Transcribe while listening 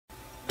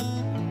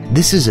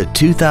This is a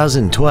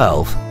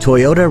 2012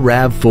 Toyota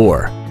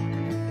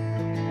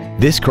RAV4.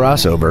 This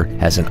crossover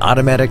has an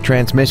automatic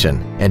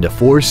transmission and a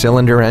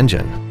 4-cylinder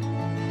engine.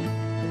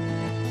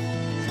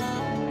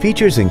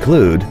 Features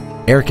include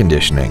air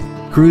conditioning,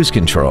 cruise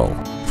control,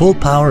 full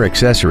power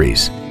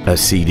accessories, a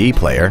CD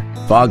player,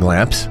 fog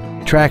lamps,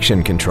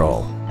 traction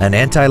control, an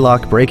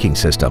anti-lock braking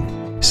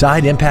system,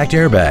 side impact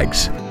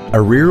airbags,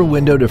 a rear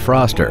window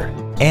defroster,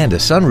 and a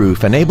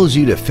sunroof enables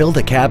you to fill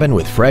the cabin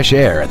with fresh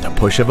air at the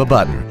push of a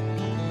button.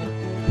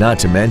 Not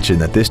to mention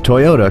that this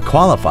Toyota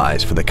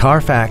qualifies for the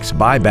Carfax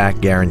buyback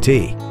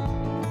guarantee.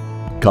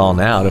 Call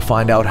now to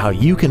find out how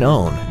you can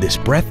own this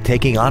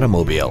breathtaking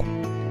automobile.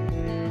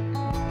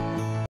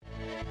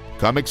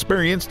 Come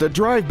experience the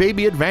Drive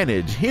Baby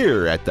advantage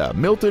here at the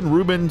Milton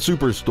Ruben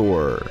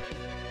Superstore.